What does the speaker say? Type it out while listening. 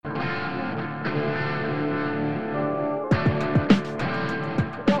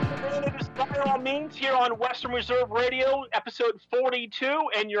means here on Western Reserve Radio, episode 42,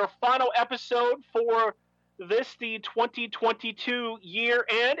 and your final episode for the 2022 year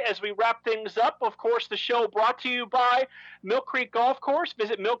end. As we wrap things up, of course, the show brought to you by Mill Creek Golf Course.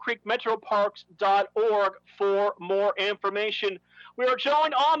 Visit millcreekmetroparks.org for more information. We are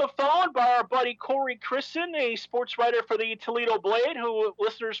joined on the phone by our buddy Corey Crisan, a sports writer for the Toledo Blade, who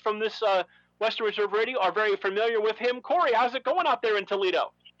listeners from this Western Reserve Radio are very familiar with him. Corey, how's it going out there in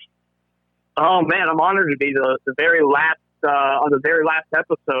Toledo? Oh man, I'm honored to be the very last on the very last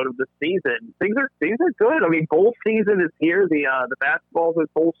episode of the season. Things are good. I mean, bowl season is here. The basketball's in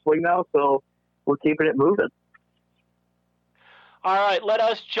full swing now, so we're keeping it moving. All right, let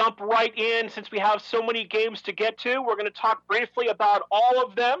us jump right in since we have so many games to get to. We're going to talk briefly about all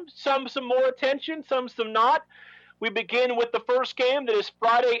of them. Some more attention, some not. We begin with the first game that is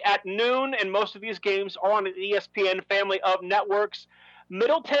Friday at noon, and most of these games are on the ESPN family of networks.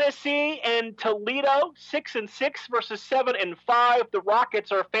 Middle Tennessee and Toledo, 6-6 versus 7-5. The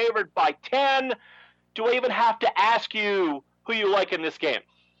Rockets are favored by 10. Do I even have to ask you who you like in this game?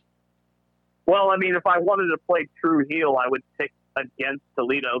 Well, I mean, if I wanted to play true heel, I would pick against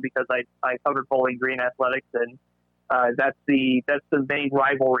Toledo because I covered Bowling Green Athletics, and that's the main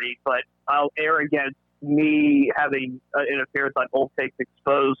rivalry. But I'll err against me having interference on Old Takes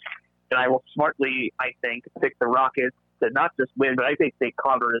Exposed, and I will smartly, I think, pick the Rockets to not just win, but I think they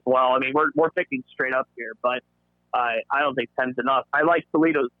cover as well. I mean, we're picking straight up here, but I don't think 10's enough. I like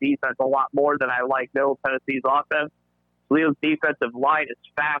Toledo's defense a lot more than I like Middle Tennessee's offense. Toledo's defensive line is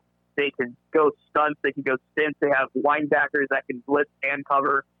fast. They can go stunts. They can go stints. They have linebackers that can blitz and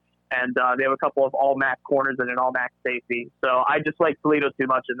cover, and they have a couple of all-MAC corners and an all-MAC safety. So I just like Toledo too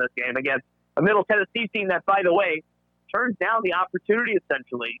much in this game. Again, a Middle Tennessee team that, by the way, turns down the opportunity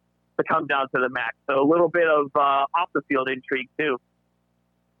essentially to come down to the MAC. So a little bit of off-the-field intrigue, too.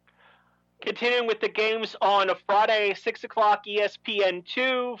 Continuing with the games on a Friday, 6 o'clock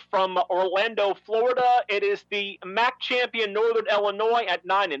ESPN2 from Orlando, Florida. It is the MAC champion Northern Illinois at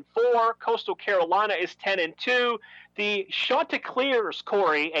 9-4. Coastal Carolina is 10-2. The Chanticleers,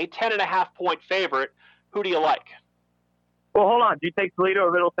 Corey, a 10.5-point favorite. Who do you like? Well, hold on. Do you take Toledo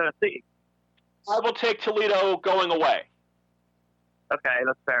or Middle Tennessee? I will take Toledo going away. Okay,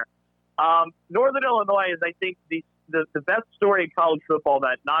 that's fair. Northern Illinois is, I think, the best story in college football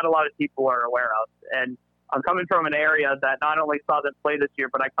that not a lot of people are aware of. And I'm coming from an area that not only saw them play this year,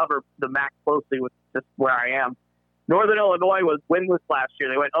 but I cover the MAC closely with just where I am. Northern Illinois was winless last year.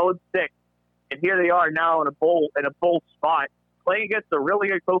 They went 0-6, and here they are now in a bowl spot, playing against a really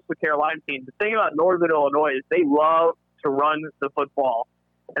good Coastal Carolina team. The thing about Northern Illinois is they love to run the football,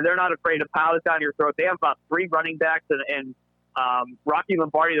 and they're not afraid to pound it down your throat. They have about 3 running backs and Rocky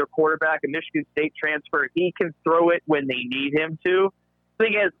Lombardi, their quarterback, a Michigan State transfer. He can throw it when they need him to.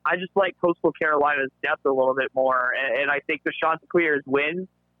 Thing is, I just like Coastal Carolina's depth a little bit more, and I think the Chanticleers win.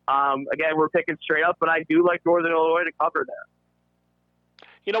 Again, we're picking straight up, but I do like Northern Illinois to cover there.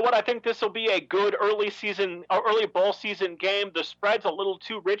 You know what? I think this will be a good early bowl season game. The spread's a little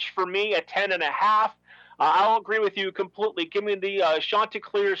too rich for me at 10.5. I'll agree with you completely. Give me the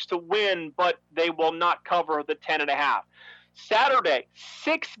Chanticleers to win, but they will not cover the 10.5. Saturday,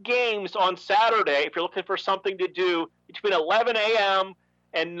 6 games on Saturday. If you're looking for something to do between 11 a.m.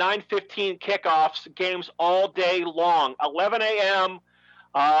 and 9:15 kickoffs, games all day long. 11 a.m.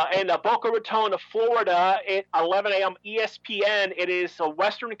 In Boca Raton, Florida, at 11 a.m. ESPN. It is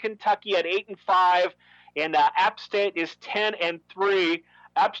Western Kentucky at 8-5, and App State is 10-3.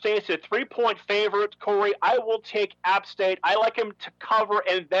 App State is a 3-point favorite. Corey, I will take App State. I like him to cover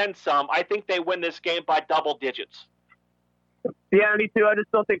and then some. I think they win this game by double digits. Yeah, me too. I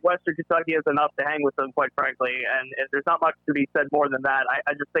just don't think Western Kentucky has enough to hang with them, quite frankly. And there's not much to be said more than that.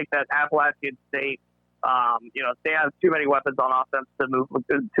 I just think that Appalachian State, they have too many weapons on offense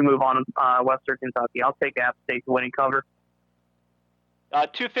to move on Western Kentucky. I'll take App State to winning cover.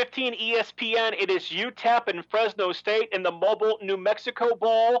 2:15 ESPN. It is UTEP and Fresno State in the Mobile, New Mexico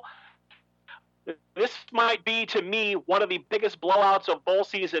Bowl. This might be, to me, one of the biggest blowouts of bowl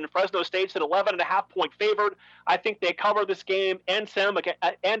season. Fresno State's an 11.5-point favorite. I think they cover this game and some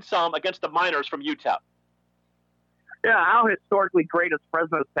against the Miners from UTEP. Yeah, how historically great is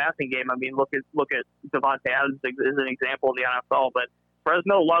Fresno's passing game? I mean, look at Devontae Adams as an example in the NFL, but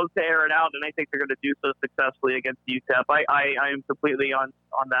Fresno loves to air it out, and I think they're going to do so successfully against UTEP. I am completely on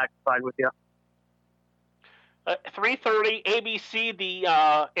that side with you. 3:30 ABC.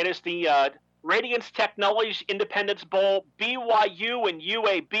 It is the Radiance Technologies Independence Bowl, BYU and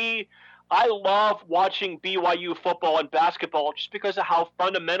UAB. I love watching BYU football and basketball just because of how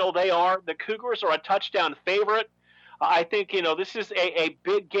fundamental they are. The Cougars are a touchdown favorite. I think, this is a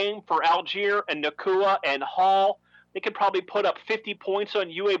big game for Algier and Nakua and Hall. They could probably put up 50 points on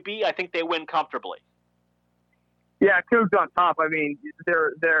UAB. I think they win comfortably. Yeah, Cougs on top. I mean,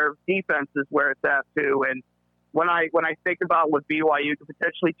 their defense is where it's at too. And when I think about what BYU could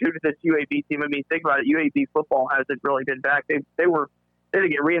potentially do to this UAB team, I mean, think about it. UAB football hasn't really been back. They didn't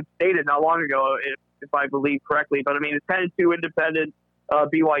get reinstated not long ago, if I believe correctly. But I mean, it's 10-2 independent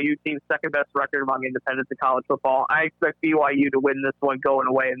BYU team, second best record among independents in college football. I expect BYU to win this one going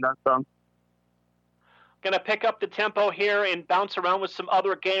away and then some. Going to pick up the tempo here and bounce around with some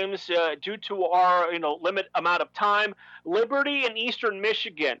other games due to our limit amount of time. Liberty and Eastern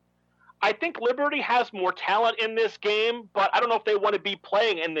Michigan. I think Liberty has more talent in this game, but I don't know if they want to be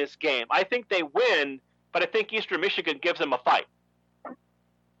playing in this game. I think they win, but I think Eastern Michigan gives them a fight.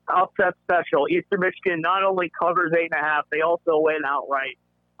 Upset special. Eastern Michigan not only covers 8.5, they also win outright.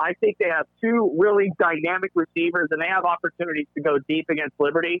 I think they have two really dynamic receivers, and they have opportunities to go deep against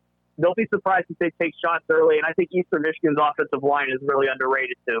Liberty. Don't be surprised if they take shots early, and I think Eastern Michigan's offensive line is really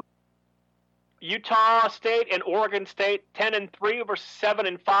underrated too. Utah State and Oregon State, 10-3 versus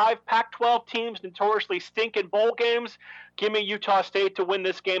 7-5. Pac-12 teams notoriously stink in bowl games. Give me Utah State to win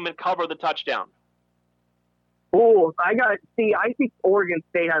this game and cover the touchdown. Oh, I think Oregon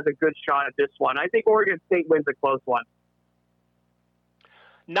State has a good shot at this one. I think Oregon State wins a close one.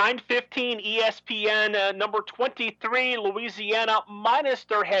 9:15 ESPN, number 23, Louisiana, minus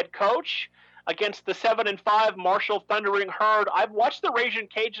their head coach against the 7-5 Marshall Thundering Herd. I've watched the Raging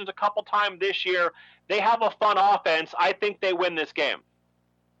Cajuns a couple times this year. They have a fun offense. I think they win this game.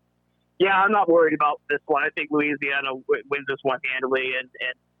 Yeah, I'm not worried about this one. I think Louisiana wins this one handily. And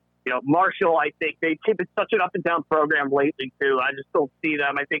Marshall, I think they've been such an up-and-down program lately, too. I just don't see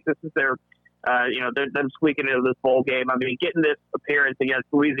them. I think this is their them squeaking into this bowl game. I mean, getting this appearance against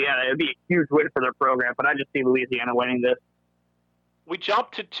Louisiana, it would be a huge win for their program, but I just see Louisiana winning this. We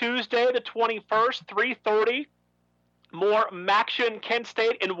jump to Tuesday, the 21st, 3:30. More Maction, Kent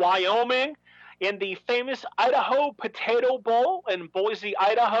State, and Wyoming in the famous Idaho Potato Bowl in Boise,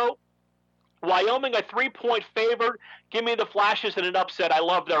 Idaho. Wyoming, a 3-point favorite. Give me the Flashes in an upset. I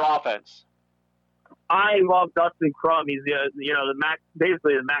love their offense. I love Dustin Crum. He's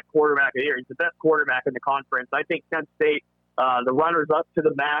basically the MAC quarterback here. He's the best quarterback in the conference. I think Kent State, the runners up to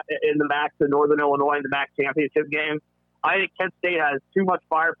the MAC in the MAC to Northern Illinois in the MAC championship game. I think Kent State has too much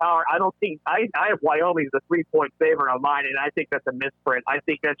firepower. I have Wyoming as a 3-point favorite on mine, and I think that's a misprint. I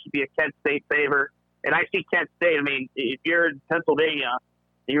think that should be a Kent State favor. And I see Kent State. I mean, if you're in Pennsylvania,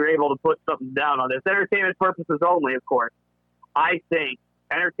 you're able to put something down on this. Entertainment purposes only, of course. I think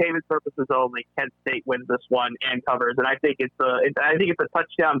entertainment purposes only, Kent State wins this one and covers. And I think it's a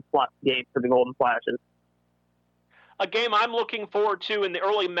touchdown plus game for the Golden Flashes. A game I'm looking forward to in the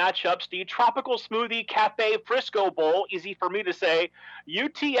early matchups, the Tropical Smoothie Cafe Frisco Bowl, easy for me to say.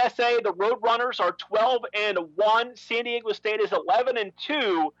 UTSA, the Roadrunners, are 12-1. San Diego State is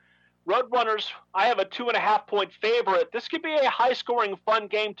 11-2. Roadrunners, I have a 2.5-point favorite. This could be a high-scoring, fun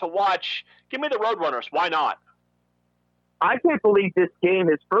game to watch. Give me the Roadrunners. Why not? I can't believe this game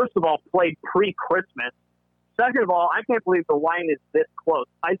is, first of all, played pre-Christmas. Second of all, I can't believe the line is this close.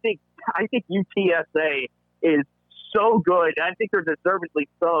 I think UTSA is so good. I think they're deservedly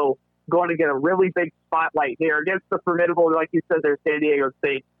so going to get a really big spotlight here against the formidable, like you said, there's San Diego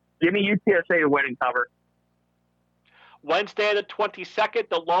State. Give me UTSA to win and cover. Wednesday the 22nd,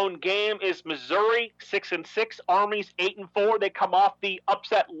 the lone game is Missouri 6-6, Army's 8-4. They come off the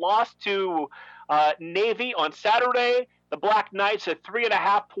upset loss to Navy on Saturday. The Black Knights a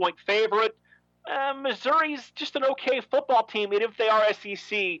 3.5-point favorite. Missouri's just an okay football team, even if they are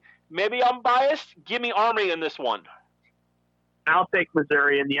SEC. Maybe I'm biased. Give me Army in this one. I'll take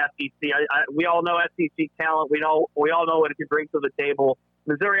Missouri in the SEC. We all know SEC talent. We all know what it can bring to the table.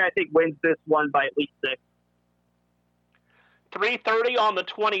 Missouri, I think, wins this one by at least 6. 3:30 on the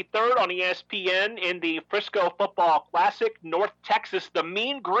 23rd on ESPN in the Frisco Football Classic. North Texas, the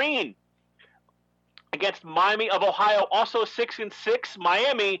Mean Green, against Miami of Ohio, also 6-6.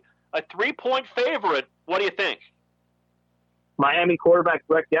 Miami, a 3-point favorite. What do you think? Miami quarterback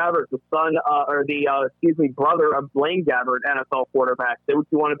Brett Gabbert, the brother of Blaine Gabbert, NFL quarterback. Say what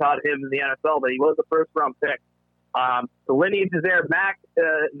you want about him in the NFL, but he was a first-round pick. The lineage is there.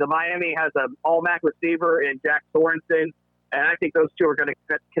 The Miami has an all-MAC receiver in Jack Sorensen, and I think those two are going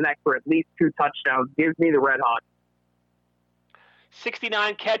to connect for at least 2 touchdowns. Gives me the Red Hawks.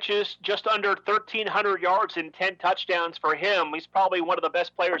 69 catches, just under 1,300 yards and 10 touchdowns for him. He's probably one of the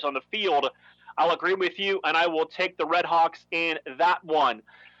best players on the field. I'll agree with you, and I will take the Red Hawks in that one.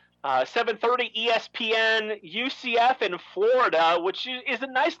 7:30 ESPN, UCF in Florida, which is a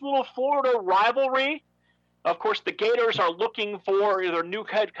nice little Florida rivalry. Of course, the Gators are looking for their new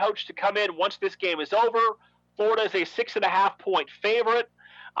head coach to come in once this game is over. Florida is a 6.5-point favorite.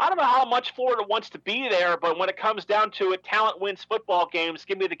 I don't know how much Florida wants to be there, but when it comes down to it, talent wins football games.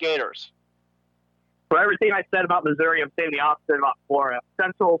 Give me the Gators. For everything I said about Missouri, I'm saying the opposite about Florida.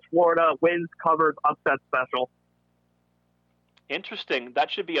 Central Florida wins, covers, upset special. Interesting.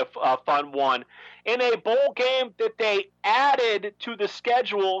 That should be a fun one. In a bowl game that they added to the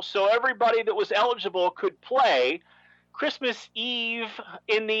schedule so everybody that was eligible could play, Christmas Eve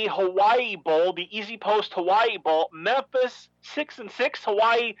in the Hawaii Bowl, the Easy Post Hawaii Bowl, Memphis 6-6,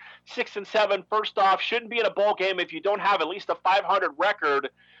 Hawaii 6-7. First off, shouldn't be in a bowl game if you don't have at least a 500 record.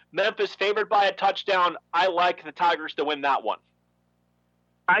 Memphis favored by a touchdown. I like the Tigers to win that one.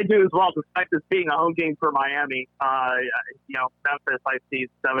 I do as well, despite this being a home game for Miami. Memphis I see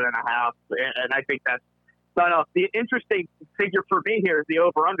 7.5, and I think that's not enough. The interesting figure for me here is the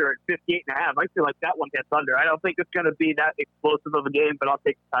over/under at 58.5. I feel like that one gets under. I don't think it's going to be that explosive of a game, but I'll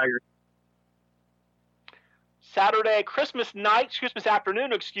take the Tigers. Saturday, Christmas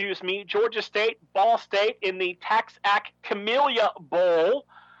afternoon, Georgia State, Ball State in the Tax-Act Camellia Bowl.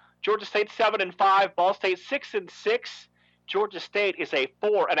 Georgia State 7-5, Ball State 6-6. Georgia State is a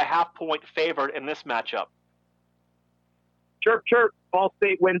 4.5-point favorite in this matchup. Chirp, chirp. Ball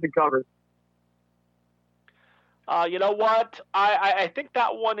State wins and covers. You know what? I think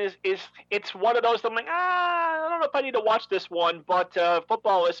that one it's one of those. I'm like, I don't know if I need to watch this one, but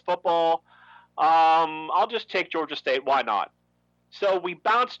football is football. I'll just take Georgia State. Why not? So we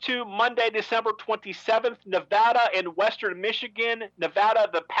bounce to Monday, December 27th, Nevada and Western Michigan. Nevada,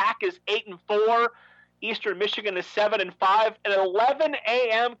 the Pack is 8-4. Eastern Michigan is 7-5. An 11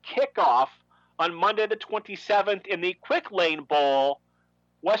 a.m. kickoff on Monday the 27th in the Quick Lane Bowl.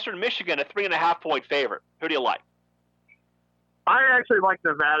 Western Michigan, a 3.5-point favorite. Who do you like? I actually like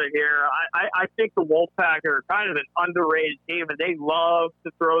Nevada here. I think the Wolfpack are kind of an underrated team, and they love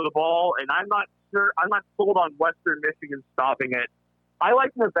to throw the ball, and I'm not sold on Western Michigan stopping it. I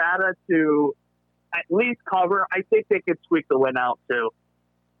like Nevada to at least cover. I think they could squeak the win out, too.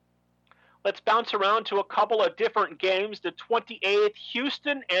 Let's bounce around to a couple of different games. The 28th,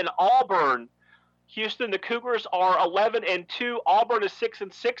 Houston and Auburn. Houston, the Cougars are 11-2. Auburn is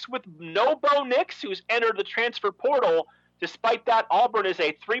 6-6 with no Bo Nix, who's entered the transfer portal. Despite that, Auburn is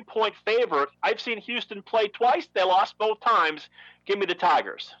a 3-point favorite. I've seen Houston play twice. They lost both times. Give me the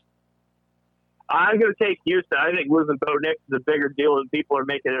Tigers. I'm going to take Houston. I think losing Bo Nix is a bigger deal than people are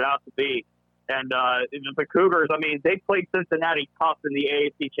making it out to be. And the Cougars, I mean, they played Cincinnati tough in the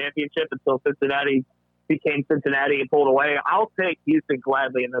AAC championship until Cincinnati became Cincinnati and pulled away. I'll take Houston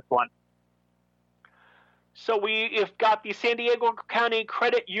gladly in this one. So we've got the San Diego County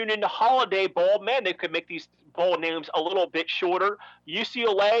Credit Union Holiday Bowl. Man, they could make these bowl names a little bit shorter.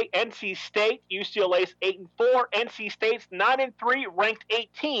 UCLA, NC State. UCLA's 8-4. NC State's 9-3, ranked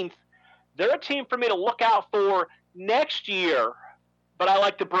 18th. They're a team for me to look out for next year, but I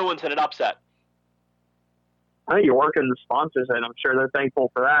like the Bruins in an upset. I think you're working the sponsors, and I'm sure they're thankful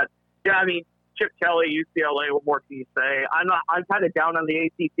for that. Yeah, I mean, Chip Kelly, UCLA, what more can you say? I'm kind of down on the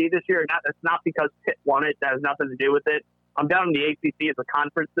ACC this year. It's not because Pitt won it. That has nothing to do with it. I'm down on the ACC as a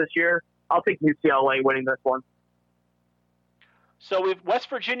conference this year. I'll take UCLA winning this one. So we've West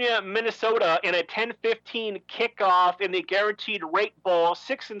Virginia, Minnesota in a 10-15 kickoff in the Guaranteed Rate Bowl,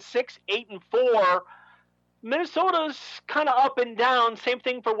 6-6, 8-4. Minnesota's kind of up and down. Same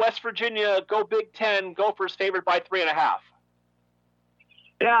thing for West Virginia. Go Big Ten. Gophers favored by 3.5.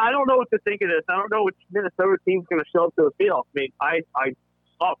 Yeah, I don't know what to think of this. I don't know which Minnesota team's going to show up to the field. I mean, I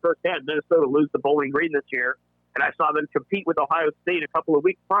saw firsthand Minnesota lose to Bowling Green this year, and I saw them compete with Ohio State a couple of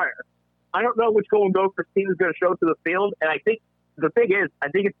weeks prior. I don't know which Golden Gophers team is going to show up to the field, and I think the thing is, I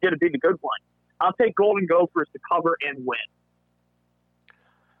think it's going to be the good one. I'll take Golden Gophers to cover and win.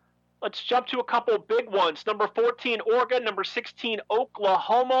 Let's jump to a couple big ones. Number 14, Oregon. Number 16,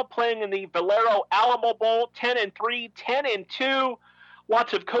 Oklahoma, playing in the Valero Alamo Bowl, 10-3, 10-2.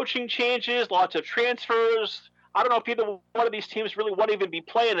 Lots of coaching changes, lots of transfers. I don't know if either one of these teams really want to even be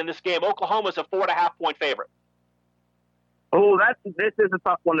playing in this game. Oklahoma's a 4.5-point favorite. Oh, this is a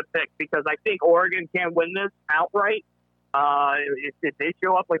tough one to pick because I think Oregon can win this outright. If they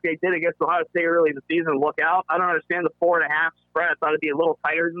show up like they did against Ohio State early in the season, look out. I don't understand the 4.5 spread. I thought it'd be a little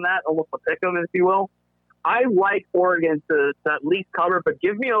tighter than that, almost a pick 'em, if you will. I like Oregon to at least cover, but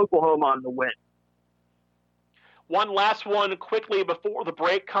give me Oklahoma on the win. One last one quickly before the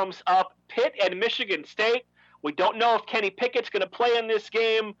break comes up. Pitt and Michigan State. We don't know if Kenny Pickett's going to play in this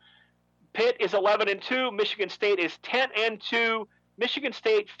game. Pitt is 11-2. Michigan State is 10-2. Michigan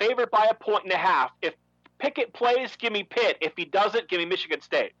State favored by 1.5. If Pickett plays, give me Pitt. If he doesn't, give me Michigan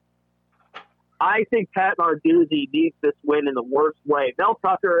State. I think Pat Narduzzi needs this win in the worst way. Mel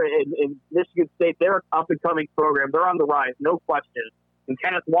Tucker and Michigan State, they're an up-and-coming program. They're on the rise, no question. And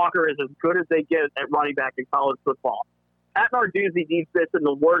Kenneth Walker is as good as they get at running back in college football. Pat Narduzzi needs this in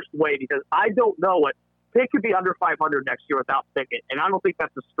the worst way because I don't know it. Pitt could be under 500 next year without Pickett, and I don't think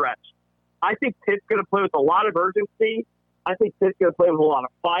that's a stretch. I think Pitt's going to play with a lot of urgency. I think Pitt's going to play with a lot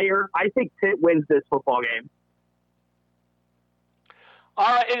of fire. I think Pitt wins this football game. All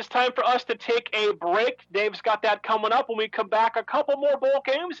right, it is time for us to take a break. Dave's got that coming up. When we come back, a couple more bowl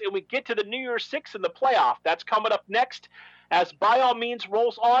games, and we get to the New Year's Six in the playoff. That's coming up next as By All Means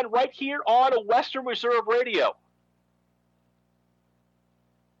rolls on right here on Western Reserve Radio.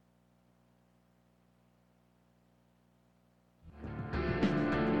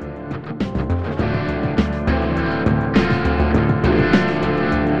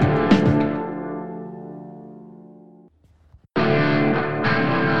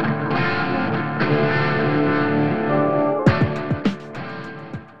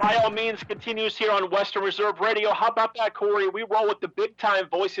 By All Means continues here on Western Reserve Radio. How about that, Corey? We roll with the big-time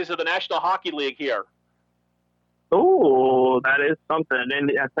voices of the National Hockey League here. Oh, that is something.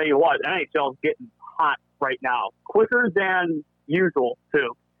 And I tell you what, NHL is getting hot right now. Quicker than usual,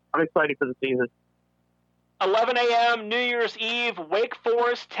 too. I'm excited for the season. 11 a.m. New Year's Eve, Wake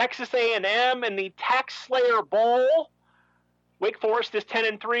Forest, Texas A&M in the Tax Slayer Bowl. Wake Forest is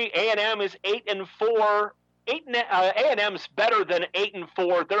 10-3. A&M is 8-4. A&M's better than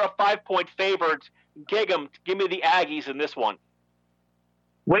 8-4. They're a 5-point favorite. Give me the Aggies in this one.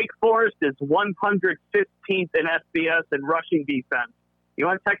 Wake Forest is 115th in FBS in rushing defense. You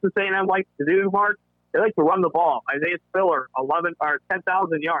know what Texas A&M likes to do, Mark? They like to run the ball. Isaiah Spiller,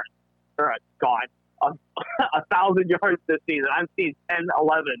 10,000 yards. Or, God, 1,000 yards this season. I'm seeing 10,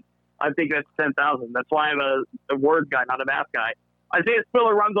 11. I think that's 10,000. That's why I'm a word guy, not a math guy. Isaiah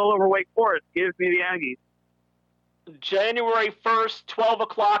Spiller runs all over Wake Forest. Give me the Aggies. January 1st, 12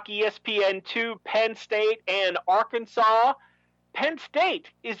 o'clock, ESPN2, Penn State and Arkansas. Penn State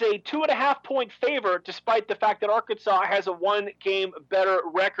is a 2.5-point favorite, despite the fact that Arkansas has a one-game better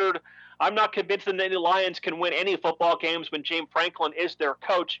record. I'm not convinced that the Lions can win any football games when James Franklin is their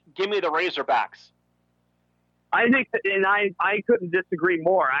coach. Give me the Razorbacks. I think, and I couldn't disagree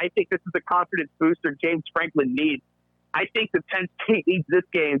more. I think this is a confidence booster James Franklin needs. I think that Penn State needs this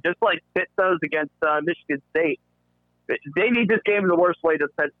game, just like Pitt does against Michigan State. They need this game in the worst way to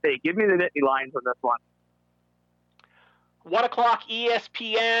Penn State. Give me the Nittany Lions on this one. 1 o'clock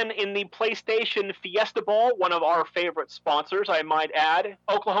ESPN in the PlayStation Fiesta Bowl, one of our favorite sponsors, I might add.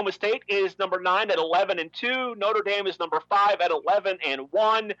 Oklahoma State is number 9 at 11-2. Notre Dame is number 5 at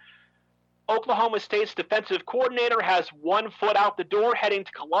 11-1. Oklahoma State's defensive coordinator has one foot out the door, heading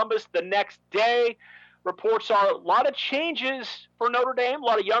to Columbus the next day. Reports are a lot of changes for Notre Dame, a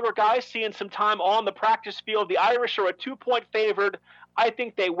lot of younger guys seeing some time on the practice field. The Irish are a 2-point favorite. I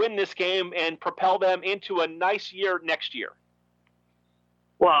think they win this game and propel them into a nice year next year.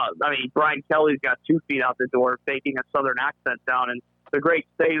 Well, I mean, Brian Kelly's got 2 feet out the door, faking a Southern accent down in the great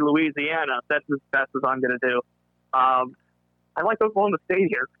state of Louisiana. That's as best as I'm going to do. I like Oklahoma State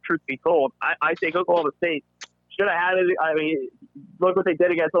here, truth be told. I think Oklahoma State should have had it. I mean, look what they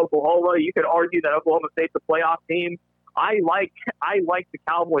did against Oklahoma. You could argue that Oklahoma State's a playoff team. I like the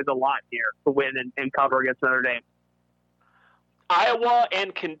Cowboys a lot here to win and cover against Notre Dame. Iowa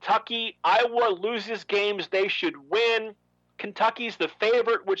and Kentucky. Iowa loses games they should win. Kentucky's the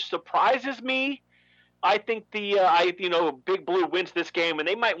favorite, which surprises me. I think Big Blue wins this game, and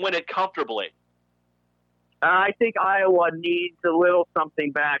they might win it comfortably. I think Iowa needs a little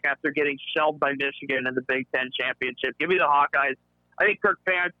something back after getting shelled by Michigan in the Big Ten championship. Give me the Hawkeyes. I think Kirk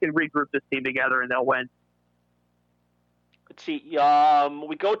Ferentz can regroup this team together, and they'll win. Let's see.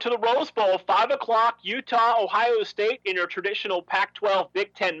 We go to the Rose Bowl, 5 o'clock, Utah, Ohio State in your traditional Pac-12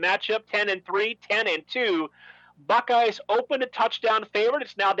 Big Ten matchup, 10-3, 10-2. Buckeyes open a touchdown favorite.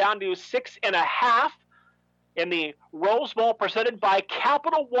 It's now down to 6.5 in the Rose Bowl, presented by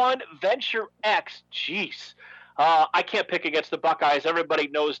Capital One Venture X. Jeez. I can't pick against the Buckeyes. Everybody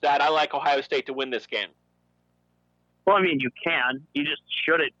knows that. I like Ohio State to win this game. Well, I mean, you can. You just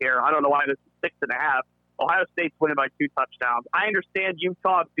shouldn't here. I don't know why this is 6.5. Ohio State's winning by 2 touchdowns. I understand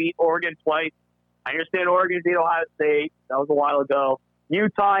Utah beat Oregon twice. I understand Oregon beat Ohio State. That was a while ago.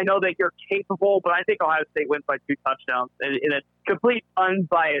 Utah, I know that you're capable, but I think Ohio State wins by 2 touchdowns in a complete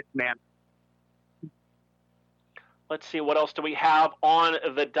unbiased manner. Let's see, what else do we have on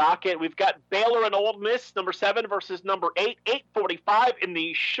the docket? We've got Baylor and Ole Miss, number 7 versus number 8, 8:45 in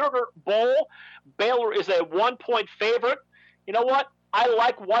the Sugar Bowl. Baylor is a 1-point favorite. You know what? I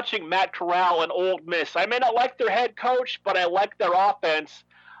like watching Matt Corral and Ole Miss. I may not like their head coach, but I like their offense.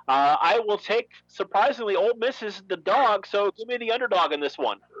 I will take, surprisingly, Ole Miss is the dog, so give me the underdog in this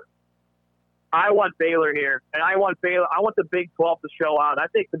one. I want Baylor here, and I want Baylor. I want the Big 12 to show out. I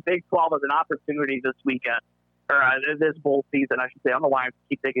think the Big 12 is an opportunity this weekend, or this bowl season, I should say. I don't know why I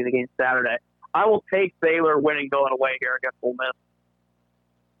keep thinking the game Saturday. I will take Baylor winning going away here against Ole Miss.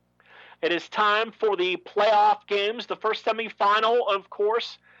 It is time for the playoff games. The first semifinal, of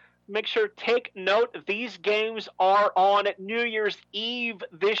course. Make sure to take note. These games are on New Year's Eve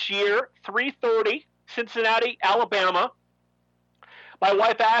this year, 3:30, Cincinnati, Alabama. My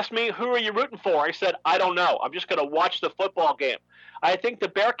wife asked me, who are you rooting for? I said, I don't know. I'm just going to watch the football game. I think the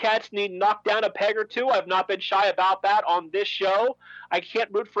Bearcats need knocked down a peg or two. I've not been shy about that on this show. I can't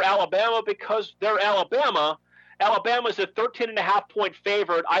root for Alabama because they're Alabama. Alabama's a 13.5-point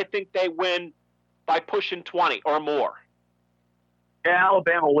favorite. I think they win by pushing 20 or more. Yeah,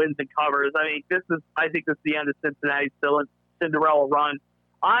 Alabama wins and covers. I mean, I think this is the end of Cincinnati's Cinderella run.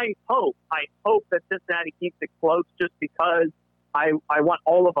 I hope that Cincinnati keeps it close just because I want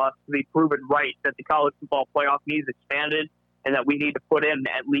all of us to be proven right that the college football playoff needs expanded and that we need to put in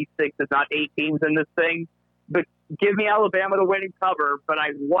at least 6, if not 8 teams in this thing. But give me Alabama to win and cover, but I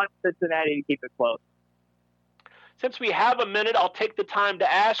want Cincinnati to keep it close. Since we have a minute, I'll take the time to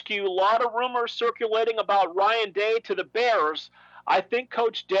ask you, a lot of rumors circulating about Ryan Day to the Bears. I think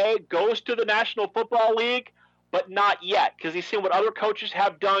Coach Day goes to the National Football League, but not yet, because he's seen what other coaches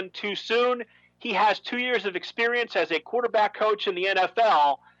have done too soon. He has 2 years of experience as a quarterback coach in the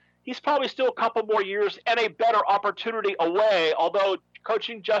NFL. He's probably still a couple more years and a better opportunity away, although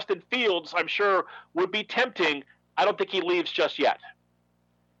coaching Justin Fields, I'm sure, would be tempting. I don't think he leaves just yet.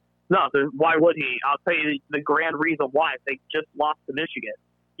 No, why would he? I'll tell you the grand reason why. They just lost to Michigan.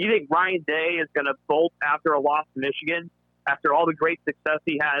 You think Ryan Day is going to bolt after a loss to Michigan, after all the great success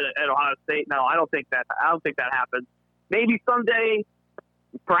he had at Ohio State? No, I don't think that happens. Maybe someday,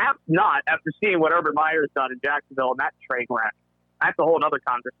 perhaps not, after seeing what Urban Meyer's done in Jacksonville and that train wreck. That's a whole other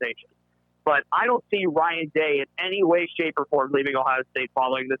conversation. But I don't see Ryan Day in any way, shape, or form leaving Ohio State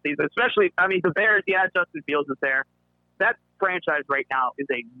following this season. Especially, I mean, the Bears, yeah, Justin Fields is there. That franchise right now is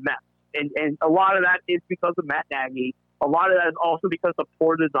a mess. And a lot of that is because of Matt Nagy. A lot of that is also because of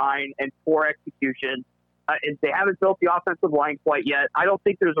poor design and poor execution. They haven't built the offensive line quite yet. I don't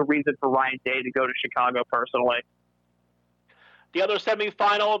think there's a reason for Ryan Day to go to Chicago personally. The other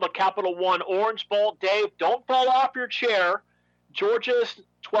semifinal, the Capital One Orange Bowl. Dave, don't fall off your chair. Georgia's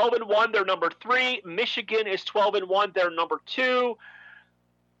 12-1, they're number 3. Michigan is 12-1, they're number 2.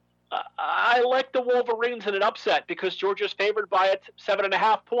 I like the Wolverines in an upset because Georgia's favored by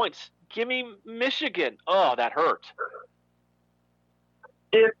 7.5 points. Give me Michigan. Oh, that hurt.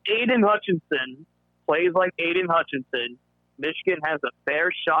 If Aiden Hutchinson plays like Aiden Hutchinson, Michigan has a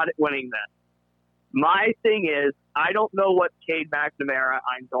fair shot at winning that. My thing is, I don't know what Cade McNamara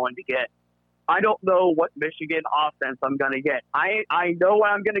I'm going to get. I don't know what Michigan offense I'm going to get. I know what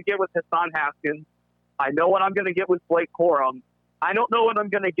I'm going to get with Hassan Haskins. I know what I'm going to get with Blake Corum. I don't know what I'm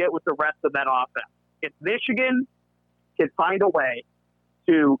going to get with the rest of that offense. If Michigan can find a way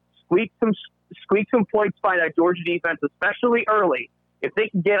to squeak some points by that Georgia defense, especially early, if they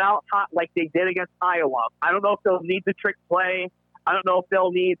can get out hot like they did against Iowa, I don't know if they'll need the trick play. I don't know if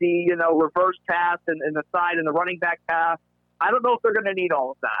they'll need the reverse pass and the side and the running back pass. I don't know if they're going to need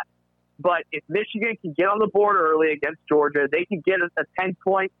all of that. But if Michigan can get on the board early against Georgia, they can get a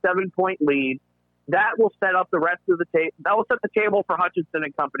 10-point, 7-point lead. That will set up the rest of the table. That will set the table for Hutchinson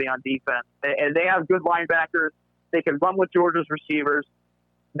and company on defense. And they have good linebackers. They can run with Georgia's receivers.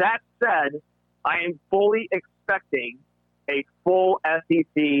 That said, I am fully expecting a full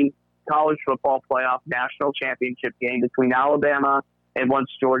SEC college football playoff national championship game between Alabama and once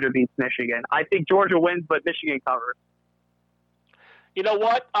Georgia beats Michigan. I think Georgia wins, but Michigan covers. You know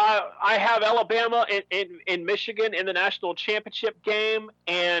what? I have Alabama in Michigan in the national championship game,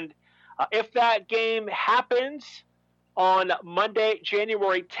 and if that game happens on Monday,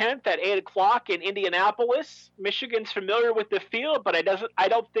 January 10th at 8 o'clock in Indianapolis, Michigan's familiar with the field, but I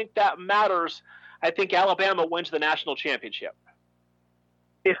don't think that matters. I think Alabama wins the national championship.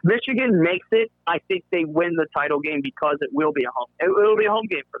 If Michigan makes it, I think they win the title game because it will be a home. It will be a home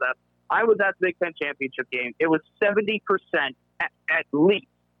game for them. I was at the Big Ten championship game. It was 70% at least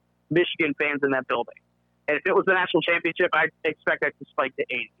Michigan fans in that building. And if it was the national championship, I expect that to spike to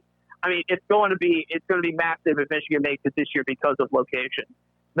 80. I mean, it's going to be massive if Michigan makes it this year because of location.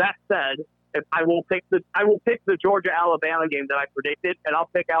 That said, if I will pick the Georgia Alabama game that I predicted, and I'll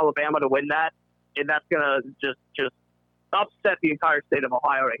pick Alabama to win that, and that's gonna just upset the entire state of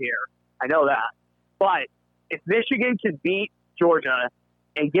Ohio right here. I know that. But if Michigan can beat Georgia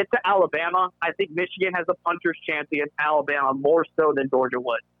and get to Alabama, I think Michigan has a puncher's chance against Alabama more so than Georgia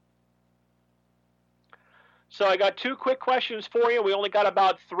would. So I got two quick questions for you. We only got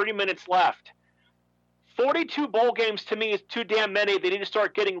about 3 minutes left. 42 bowl games to me is too damn many. They need to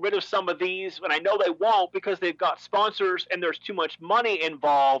start getting rid of some of these, and I know they won't because they've got sponsors and there's too much money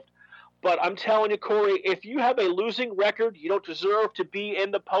involved. But I'm telling you, Corey, if you have a losing record, you don't deserve to be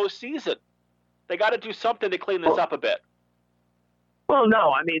in the postseason. They got to do something to clean this up a bit. Well,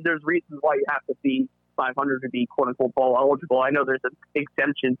 no. I mean, there's reasons why you have to be 500 to be quote-unquote bowl eligible. I know there's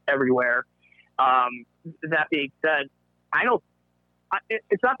exemptions everywhere. That being said,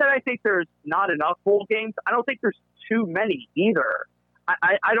 it's not that I think there's not enough bowl games. I don't think there's too many either.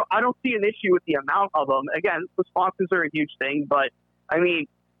 I don't see an issue with the amount of them. Again, the sponsors are a huge thing, but I mean,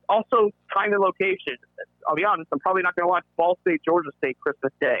 also time and location. I'll be honest, I'm probably not going to watch Ball State, Georgia State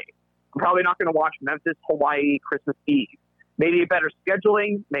Christmas Day. I'm probably not going to watch Memphis, Hawaii Christmas Eve. Maybe better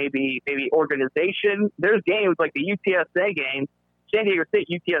scheduling, maybe organization. There's games like the UTSA game, San Diego State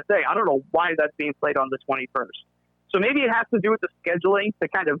UTSA. I don't know why that's being played on the 21st. So maybe it has to do with the scheduling to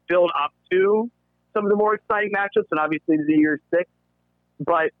kind of build up to some of the more exciting matchups, and obviously the Year 6.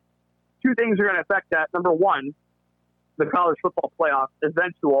 But two things are going to affect that. Number one, the college football playoff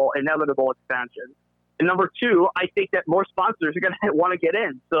eventual inevitable expansion. And number two, I think that more sponsors are going to want to get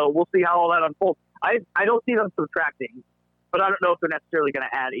in. So we'll see how all that unfolds. I don't see them subtracting, but I don't know if they're necessarily going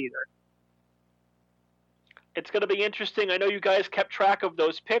to add either. It's going to be interesting. I know you guys kept track of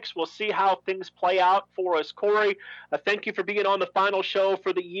those picks. We'll see how things play out for us. Corey, thank you for being on the final show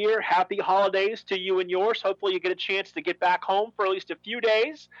for the year. Happy holidays to you and yours. Hopefully you get a chance to get back home for at least a few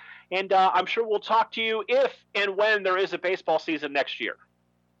days. And I'm sure we'll talk to you if and when there is a baseball season next year.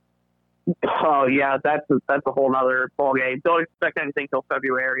 Oh, yeah, that's a whole other ballgame. Don't expect anything till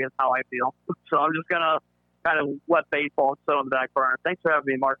February is how I feel. So I'm just going to kind of let baseball so in the back burner. Thanks for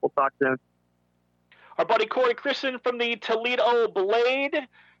having me, Marc. We'll talk soon. Our buddy Corey Crisan from the Toledo Blade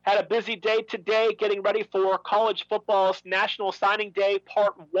had a busy day today getting ready for college football's National Signing Day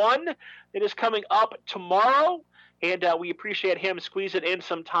Part 1. It is coming up tomorrow, and we appreciate him squeezing in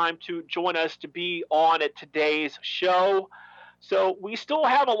some time to join us to be on today's show. So we still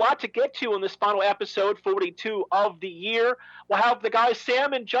have a lot to get to in this final episode, 42 of the year. We'll have the guys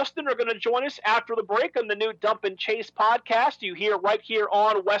Sam and Justin are going to join us after the break on the new Dump and Chase podcast. You hear right here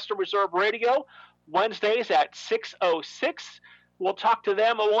on Western Reserve Radio, Wednesdays at 6:06. We'll talk to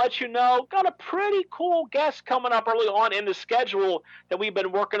them and we'll let you know. Got a pretty cool guest coming up early on in the schedule that we've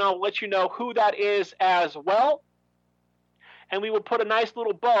been working on. We'll let you know who that is as well. And we will put a nice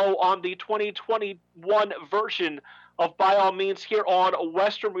little bow on the 2021 version of By All Means here on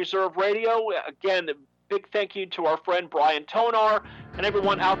Western Reserve Radio. Again, big thank you to our friend Brian Tonar and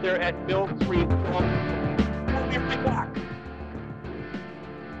everyone out there at Mill Creek. We'll be right back.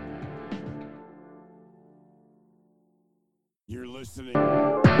 You're listening.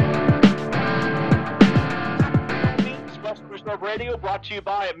 Western Reserve Radio brought to you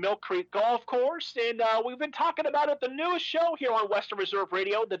by Mill Creek Golf Course. And we've been talking about it, the newest show here on Western Reserve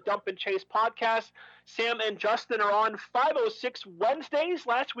Radio, the Dump and Chase podcast. Sam and Justin are on 5:06 Wednesdays.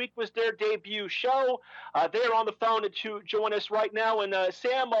 Last week was their debut show. They're on the phone to join us right now. And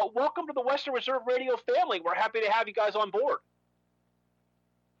Sam, welcome to the Western Reserve Radio family. We're happy to have you guys on board.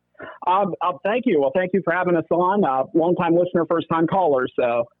 Thank you. Well, thank you for having us on. Long-time listener, first-time caller.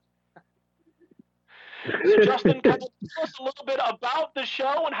 So Justin, can you tell us a little bit about the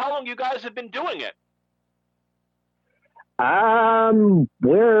show and how long you guys have been doing it?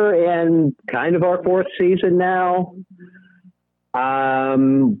 We're in kind of our fourth season now.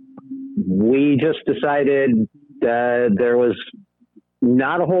 We just decided there was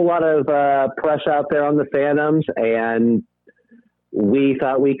not a whole lot of press out there on the Phantoms, and we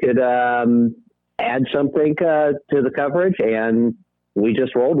thought we could add something to the coverage, and we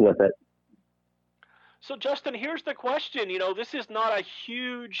just rolled with it. So, Justin, here's the question. You know, this is not a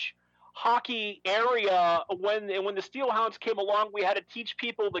huge hockey area. When the Steelhounds came along, we had to teach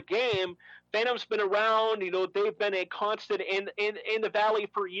people the game. Phantom's been around. You know, they've been a constant in the Valley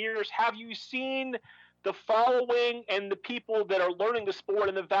for years. Have you seen the following and the people that are learning the sport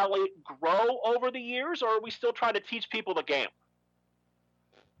in the Valley grow over the years, or are we still trying to teach people the game?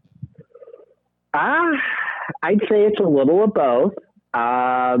 I'd say it's a little of both.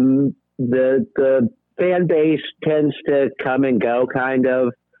 The fan base tends to come and go, kind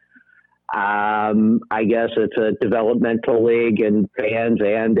of. I guess it's a developmental league in fans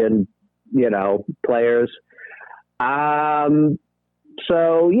and in, players.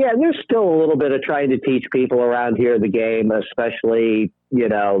 So, yeah, there's still a little bit of trying to teach people around here the game, especially,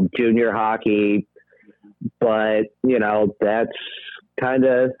 junior hockey. But, that's kind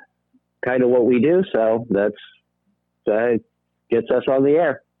of what we do. So that's gets us on the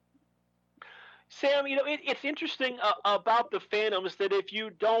air. Sam, it's interesting about the Phantoms that if you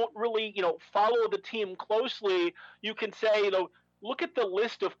don't really, follow the team closely, you can say, look at the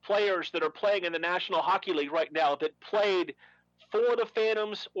list of players that are playing in the National Hockey League right now that played for the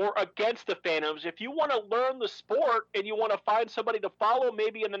Phantoms or against the Phantoms. If you want to learn the sport and you want to find somebody to follow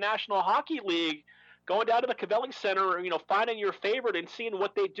maybe in the National Hockey League, going down to the Cavelli Center, finding your favorite and seeing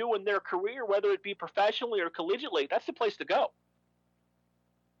what they do in their career, whether it be professionally or collegiately, that's the place to go.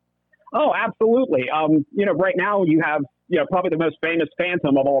 Oh, absolutely. Right now you have, probably the most famous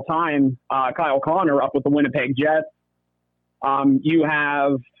Phantom of all time, Kyle Connor up with the Winnipeg Jets. You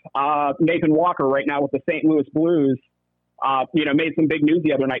have Nathan Walker right now with the St. Louis Blues. Made some big news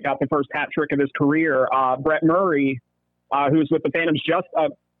the other night, got the first hat trick of his career. Brett Murray, who's with the Phantoms just a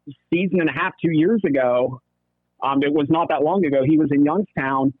season and a half, 2 years ago. It was not that long ago. He was in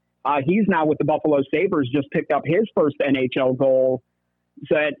Youngstown. He's now with the Buffalo Sabres, just picked up his first NHL goal.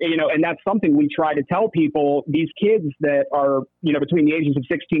 So, and that's something we try to tell people. These kids that are, between the ages of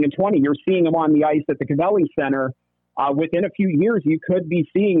 16 and 20, you're seeing them on the ice at the Cavelli Center. Within a few years, you could be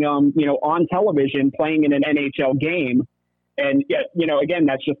seeing them, on television playing in an NHL game. And, again,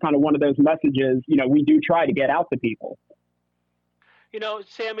 that's just kind of one of those messages, we do try to get out to people.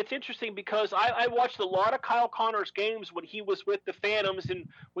 Sam, it's interesting because I watched a lot of Kyle Connor's games when he was with the Phantoms, and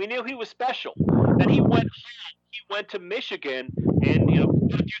we knew he was special. Then he went to Michigan and,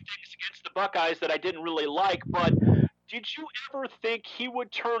 did a few things against the Buckeyes that I didn't really like. But did you ever think he would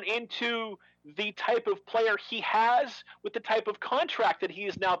turn into the type of player he has with the type of contract that he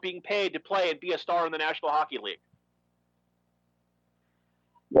is now being paid to play and be a star in the National Hockey League?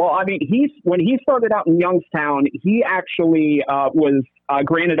 Well, I mean, when he started out in Youngstown, he actually was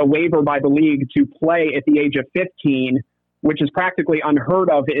granted a waiver by the league to play at the age of 15, which is practically unheard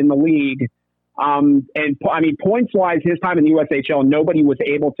of in the league. And I mean, points-wise, his time in the USHL, nobody was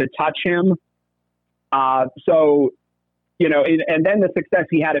able to touch him. So, and then the success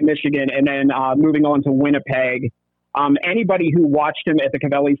he had at Michigan and then moving on to Winnipeg. Anybody who watched him at the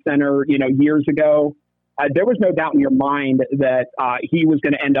Cavelli Center, years ago, there was no doubt in your mind that he was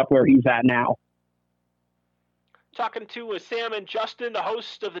going to end up where he's at now. Talking to Sam and Justin, the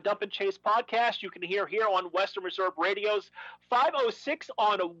host of the Dump and Chase podcast. You can hear here on Western Reserve Radio's 506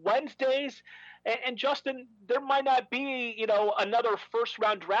 on Wednesdays. And Justin, there might not be, another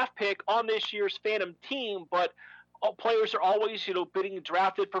first-round draft pick on this year's Phantom team, but players are always, being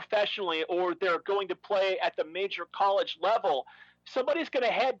drafted professionally or they're going to play at the major college level. Somebody's going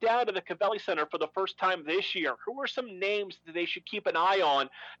to head down to the Cavelli Center for the first time this year. Who are some names that they should keep an eye on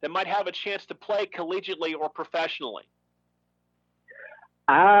that might have a chance to play collegiately or professionally?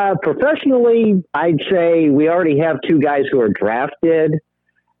 Professionally, I'd say we already have two guys who are drafted.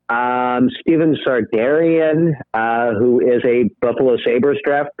 Steven Sardarian, who is a Buffalo Sabres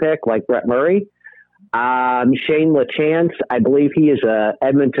draft pick like Brett Murray. Shane LaChance, I believe he is a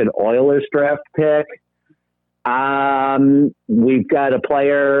Edmonton Oilers draft pick. We've got a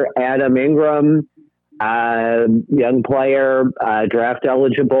player, Adam Ingram, young player, draft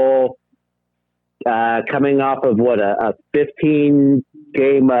eligible, coming off of a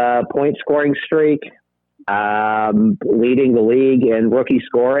 15-game point scoring streak, leading the league in rookie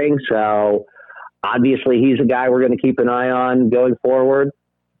scoring. So obviously he's a guy we're going to keep an eye on going forward.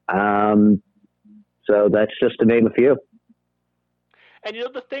 So that's just to name a few. And,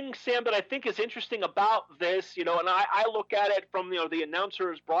 the thing, Sam, that I think is interesting about this, and I look at it from, the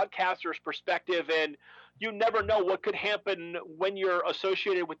announcer's, broadcaster's perspective, and you never know what could happen when you're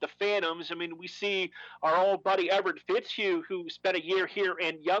associated with the Phantoms. I mean, we see our old buddy Everett Fitzhugh, who spent a year here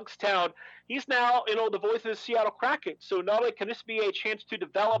in Youngstown. He's now, the voice of the Seattle Kraken. So not only can this be a chance to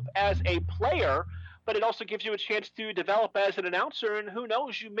develop as a player, but it also gives you a chance to develop as an announcer. And who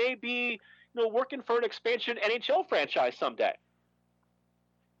knows, you may be, working for an expansion NHL franchise someday.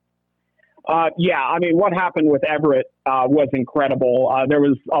 Yeah, I mean, what happened with Everett was incredible. There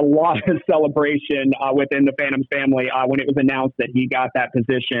was a lot of celebration within the Phantoms family when it was announced that he got that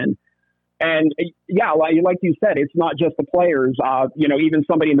position. And yeah, like you said, it's not just the players, even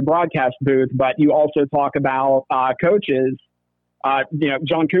somebody in the broadcast booth, but you also talk about coaches.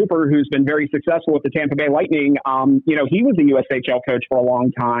 John Cooper, who's been very successful with the Tampa Bay Lightning, he was a USHL coach for a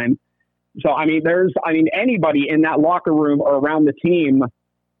long time. So, anybody in that locker room or around the team,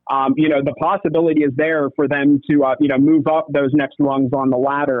 the possibility is there for them to, move up those next rungs on the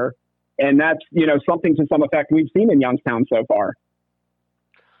ladder. And that's, something to some effect we've seen in Youngstown so far.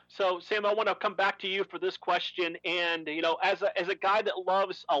 So, Sam, I want to come back to you for this question. And, as a guy that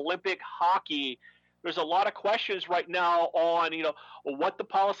loves Olympic hockey, there's a lot of questions right now on, what the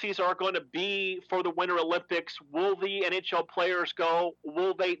policies are going to be for the Winter Olympics. Will the NHL players go?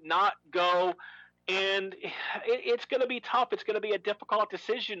 Will they not go? And it's going to be tough. It's going to be a difficult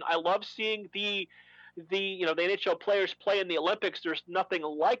decision. I love seeing the NHL players play in the Olympics. There's nothing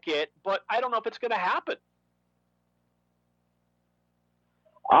like it, but I don't know if it's going to happen.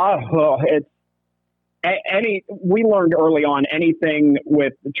 We learned early on anything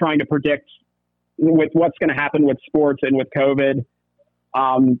with trying to predict with what's going to happen with sports and with COVID.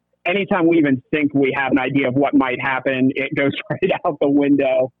 Anytime we even think we have an idea of what might happen, it goes right out the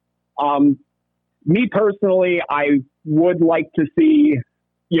window. Me personally, I would like to see,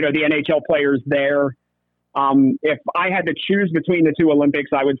 the NHL players there. If I had to choose between the two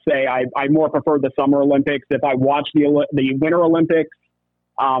Olympics, I would say I more prefer the Summer Olympics. If I watch the Winter Olympics,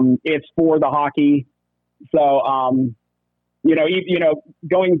 it's for the hockey. So,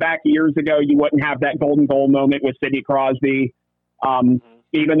 going back years ago, you wouldn't have that golden goal moment with Sidney Crosby.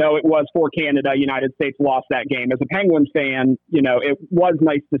 Even though it was for Canada, United States lost that game. As a Penguins fan, it was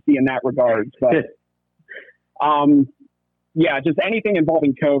nice to see in that regard. But, just anything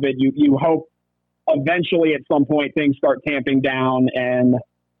involving COVID, you hope eventually at some point things start tamping down. And,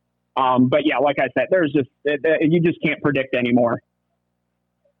 but yeah, like I said, you just can't predict anymore.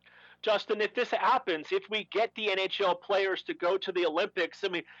 Justin, if this happens, if we get the NHL players to go to the Olympics, I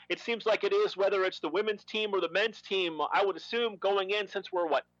mean, it seems like it is, whether it's the women's team or the men's team, I would assume going in, since we're,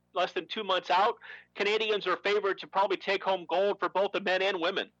 less than 2 months out, Canadians are favored to probably take home gold for both the men and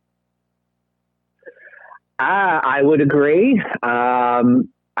women. I would agree. I'm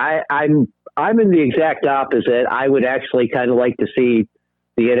in the exact opposite. I would actually kind of like to see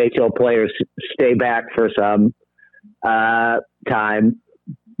the NHL players stay back for some time.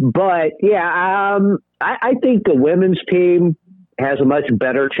 But, yeah, I think the women's team has a much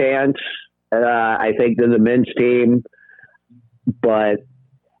better chance, I think, than the men's team. But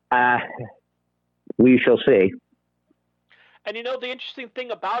we shall see. And, the interesting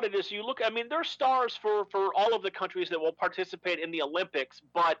thing about it is you look, there's stars for all of the countries that will participate in the Olympics.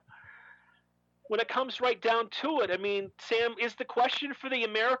 But when it comes right down to it, Sam, is the question for the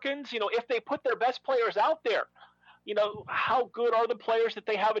Americans, if they put their best players out there, how good are the players that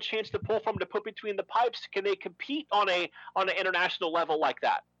they have a chance to pull from to put between the pipes? Can they compete on an international level like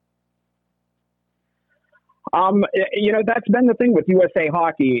that? That's been the thing with USA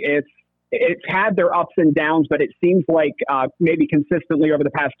Hockey. It's had their ups and downs, but it seems like maybe consistently over the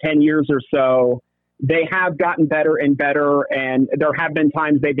past 10 years or so, they have gotten better and better. And there have been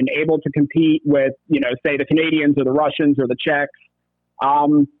times they've been able to compete with, say the Canadians or the Russians or the Czechs.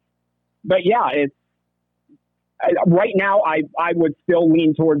 But yeah, right now, I would still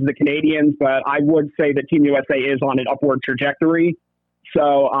lean towards the Canadians, but I would say that Team USA is on an upward trajectory.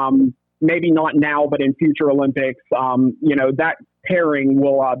 So maybe not now, but in future Olympics, that pairing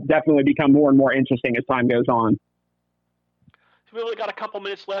will definitely become more and more interesting as time goes on. So we only got a couple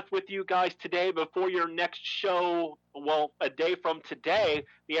minutes left with you guys today before your next show, a day from today,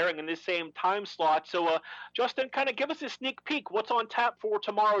 the airing in this same time slot. So, Justin, kind of give us a sneak peek. What's on tap for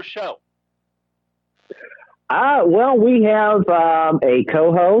tomorrow's show? Well, we have a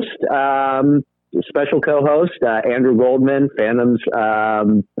co-host, special co-host, Andrew Goldman, Phantom's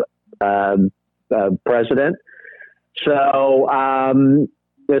president. So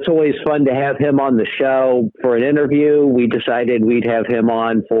it's always fun to have him on the show for an interview. We decided we'd have him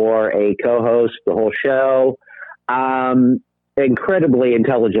on for a co-host the whole show. Incredibly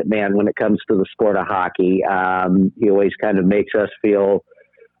intelligent man when it comes to the sport of hockey. He always kind of makes us feel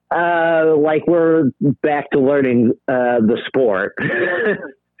like we're back to learning the sport.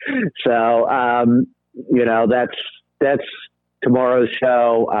 So, that's tomorrow's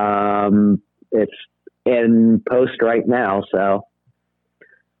show. It's in post right now. So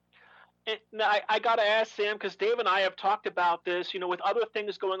I got to ask, Sam, because Dave and I have talked about this, with other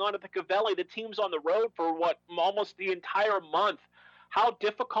things going on at the Cavelli, the team's on the road for almost the entire month. How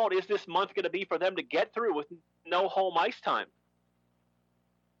difficult is this month going to be for them to get through with no home ice time?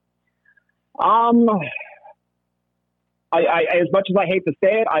 As much as I hate to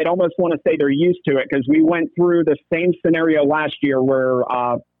say it, I'd almost want to say they're used to it, because we went through the same scenario last year where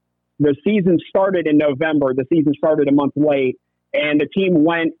the season started in November. The season started a month late, and the team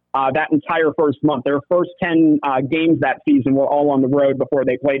went that entire first month. Their first 10 games that season were all on the road before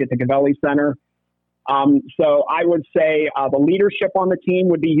they played at the Cavelli Center. So I would say the leadership on the team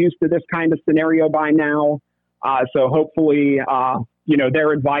would be used to this kind of scenario by now. So hopefully,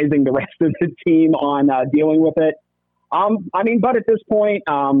 they're advising the rest of the team on dealing with it. But at this point,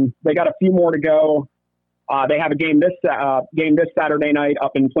 they got a few more to go. They have a game this Saturday night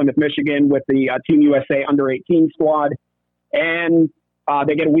up in Plymouth, Michigan with the Team USA Under-18 squad. And,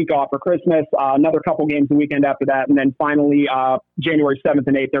 They get a week off for Christmas, another couple games the weekend after that, and then finally January 7th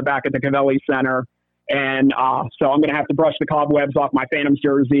and 8th, they're back at the Cavelli Center. And so I'm going to have to brush the cobwebs off my Phantoms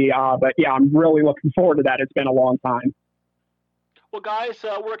jersey. But, yeah, I'm really looking forward to that. It's been a long time. Well, guys,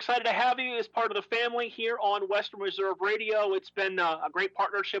 we're excited to have you as part of the family here on Western Reserve Radio. It's been a great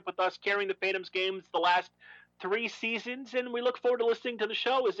partnership with us carrying the Phantoms games the last 3 seasons, and we look forward to listening to the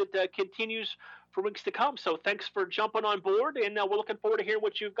show as it continues for weeks to come. So thanks for jumping on board, and we're looking forward to hearing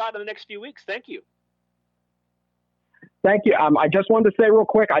what you've got in the next few weeks. Thank you. Thank you. I just wanted to say real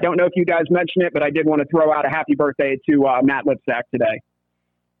quick, I don't know if you guys mentioned it, but I did want to throw out a happy birthday to Matt Lipsack today.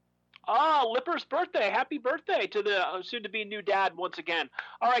 Lipper's birthday. Happy birthday to the soon-to-be new dad once again.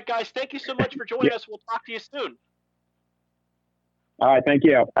 All right, guys, thank you so much for joining us. We'll talk to you soon. All right, thank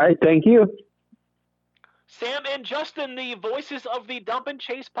you. All right, thank you. Sam and Justin, the voices of the Dump and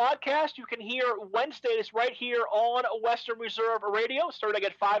Chase podcast. You can hear Wednesdays right here on Western Reserve Radio, starting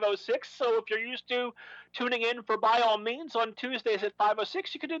at 5:06. So if you're used to tuning in for By All Means on Tuesdays at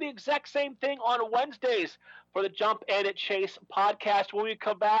 5:06, you can do the exact same thing on Wednesdays for the Jump and Chase podcast. When we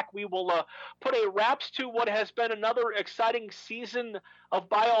come back, we will put a wraps to what has been another exciting season of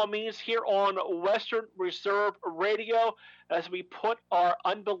By All Means here on Western Reserve Radio as we put our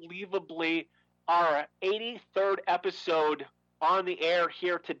 83rd episode on the air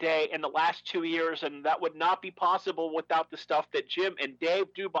here today in the last 2 years, and that would not be possible without the stuff that Jim and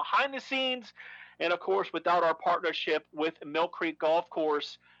Dave do behind the scenes, and of course without our partnership with Mill Creek Golf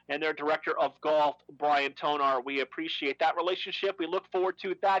Course and their director of golf, Brian Tonar. We appreciate that relationship. We look forward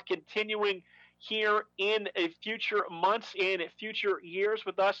to that continuing here in future months and future years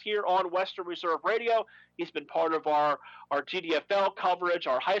with us here on Western Reserve Radio. He's been part of our GDFL coverage,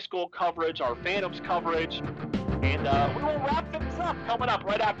 our high school coverage, our Phantoms coverage, and we will wrap things up coming up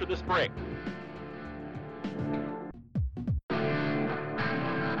right after this break.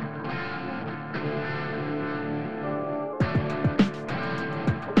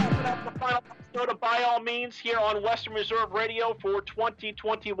 Final episode of By All Means here on Western Reserve Radio for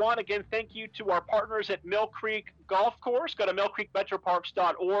 2021. Again, thank you to our partners at Mill Creek Golf Course. Go to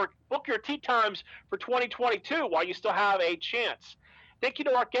millcreekmetroparks.org. Book your tee times for 2022 while you still have a chance. Thank you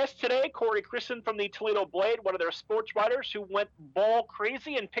to our guest today, Corey Crisan from the Toledo Blade, one of their sports writers who went ball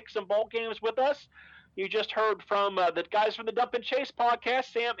crazy and picked some ball games with us. You just heard from the guys from the Dump and Chase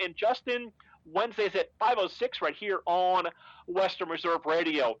podcast, Sam and Justin, Wednesdays at 5:06 right here on Western Reserve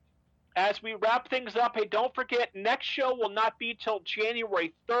Radio. As we wrap things up, hey, don't forget, next show will not be till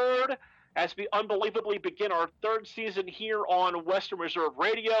January 3rd as we unbelievably begin our 3rd season here on Western Reserve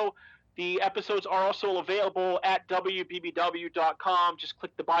Radio. The episodes are also available at WBBW.com. Just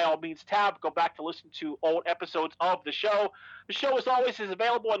click the By All Means tab. Go back to listen to old episodes of the show. The show, as always, is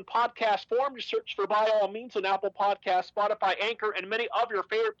available in podcast form. Just search for By All Means on Apple Podcasts, Spotify, Anchor, and many of your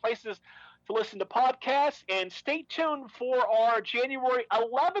favorite places to listen to podcasts. And stay tuned for our January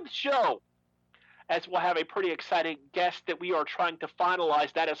 11th show, as we'll have a pretty exciting guest that we are trying to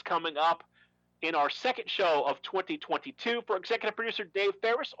finalize. That is coming up in our 2nd show of 2022. For executive producer Dave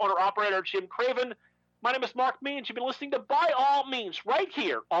Ferris, owner-operator Jim Craven, my name is Marc Means. You've been listening to By All Means right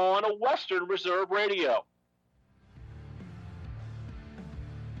here on Western Reserve Radio.